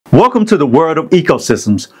Welcome to the world of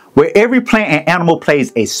ecosystems, where every plant and animal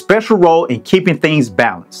plays a special role in keeping things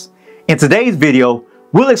balanced. In today's video,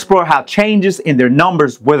 we'll explore how changes in their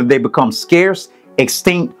numbers, whether they become scarce,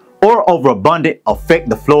 extinct, or overabundant, affect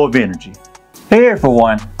the flow of energy. Hey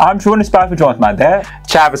everyone, I'm Jordan Spivey, joined with my dad,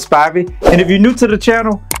 Travis Spivey, and if you're new to the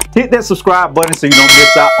channel, hit that subscribe button so you don't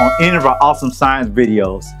miss out on any of our awesome science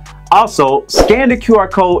videos. Also, scan the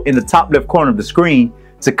QR code in the top left corner of the screen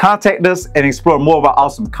to contact us and explore more of our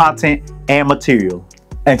awesome content and material.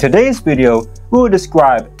 In today's video, we will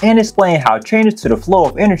describe and explain how changes to the flow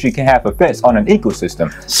of energy can have effects on an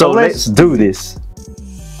ecosystem. So let's do this.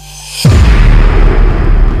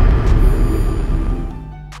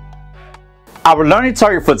 Our learning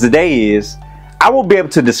target for today is, I will be able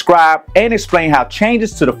to describe and explain how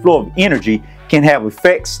changes to the flow of energy can have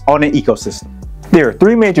effects on an ecosystem. There are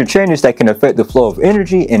three major changes that can affect the flow of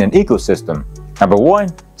energy in an ecosystem. Number one,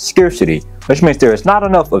 scarcity, which means there is not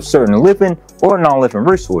enough of certain living or non-living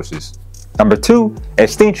resources. Number two,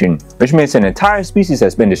 extinction, which means an entire species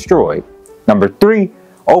has been destroyed. Number three,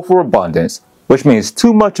 overabundance, which means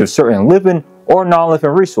too much of certain living or non-living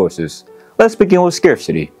resources. Let's begin with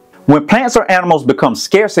scarcity. When plants or animals become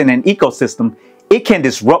scarce in an ecosystem, it can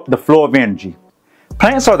disrupt the flow of energy.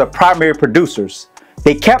 Plants are the primary producers.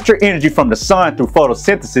 They capture energy from the sun through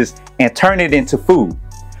photosynthesis and turn it into food.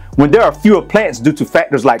 When there are fewer plants due to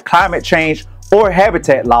factors like climate change or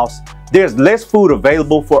habitat loss, there's less food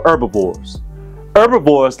available for herbivores.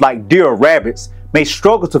 Herbivores like deer or rabbits may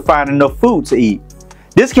struggle to find enough food to eat.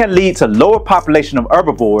 This can lead to lower population of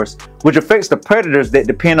herbivores, which affects the predators that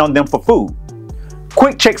depend on them for food.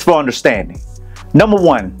 Quick checks for understanding. Number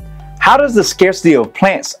one, how does the scarcity of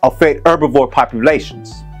plants affect herbivore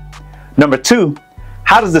populations? Number two,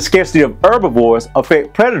 how does the scarcity of herbivores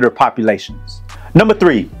affect predator populations? Number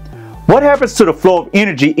three, what happens to the flow of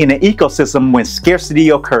energy in an ecosystem when scarcity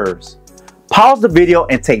occurs? Pause the video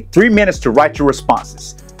and take 3 minutes to write your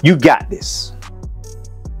responses. You got this.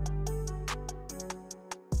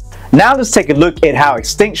 Now let's take a look at how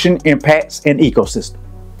extinction impacts an ecosystem.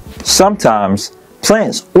 Sometimes,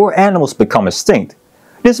 plants or animals become extinct.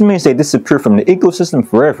 This means they disappear from the ecosystem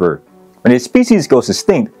forever. When a species goes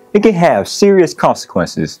extinct, it can have serious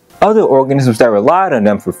consequences. Other organisms that relied on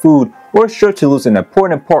them for food or sure to lose an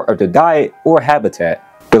important part of their diet or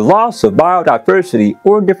habitat. The loss of biodiversity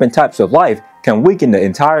or different types of life can weaken the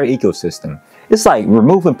entire ecosystem. It's like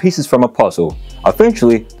removing pieces from a puzzle.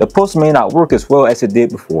 Eventually, the puzzle may not work as well as it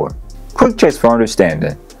did before. Quick checks for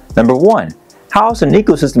understanding. Number one, how is an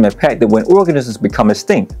ecosystem impacted when organisms become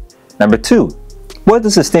extinct? Number two, what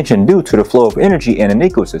does extinction do to the flow of energy in an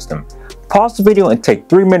ecosystem? Pause the video and take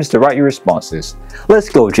 3 minutes to write your responses. Let's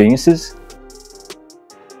go, geniuses!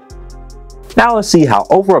 Now let's see how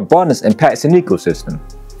overabundance impacts an ecosystem.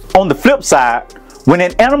 On the flip side, when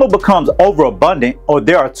an animal becomes overabundant or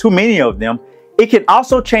there are too many of them, it can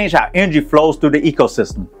also change how energy flows through the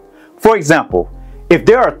ecosystem. For example, if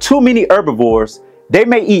there are too many herbivores, they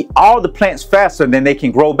may eat all the plants faster than they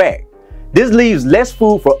can grow back. This leaves less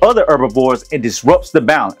food for other herbivores and disrupts the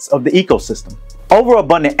balance of the ecosystem.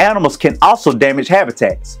 Overabundant animals can also damage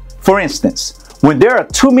habitats. For instance, when there are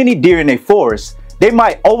too many deer in a forest, they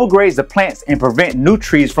might overgraze the plants and prevent new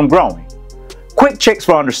trees from growing. Quick checks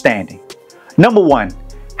for understanding. Number one,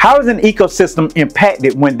 how is an ecosystem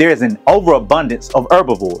impacted when there is an overabundance of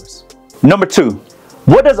herbivores? Number two,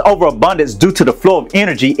 what does overabundance do to the flow of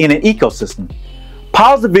energy in an ecosystem?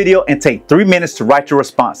 Pause the video and take 3 minutes to write your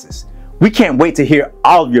responses. We can't wait to hear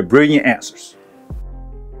all of your brilliant answers.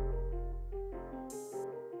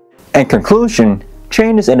 In conclusion,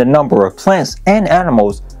 changes in the number of plants and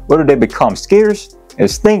animals, whether they become scarce,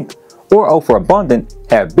 extinct, or overabundant,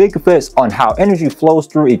 have big effects on how energy flows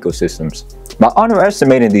through ecosystems. By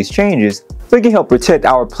underestimating these changes, we can help protect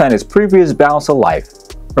our planet's previous balance of life.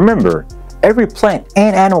 Remember, every plant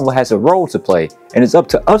and animal has a role to play, and it's up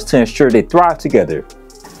to us to ensure they thrive together.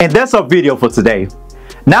 And that's our video for today.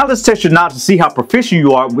 Now let's test your knowledge to see how proficient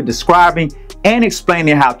you are with describing and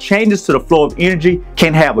explaining how changes to the flow of energy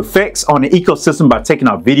can have effects on the ecosystem by taking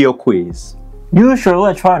our video quiz. Use your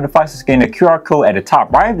electronic device to scan the QR code at the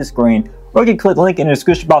top right of the screen, or you can click the link in the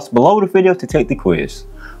description box below the video to take the quiz.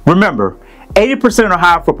 Remember, 80% or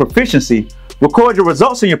higher for proficiency. Record your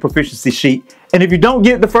results in your proficiency sheet, and if you don't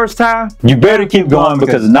get it the first time, you better keep going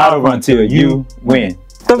because it's not over until you win.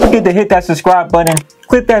 Don't forget to hit that subscribe button,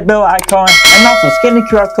 click that bell icon, and also scan the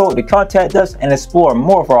QR code to contact us and explore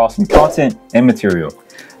more of our awesome content and material.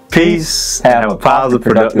 Peace, and have a positive,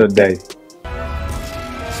 productive day.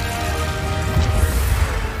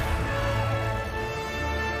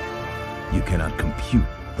 You cannot compute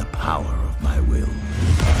the power of my will.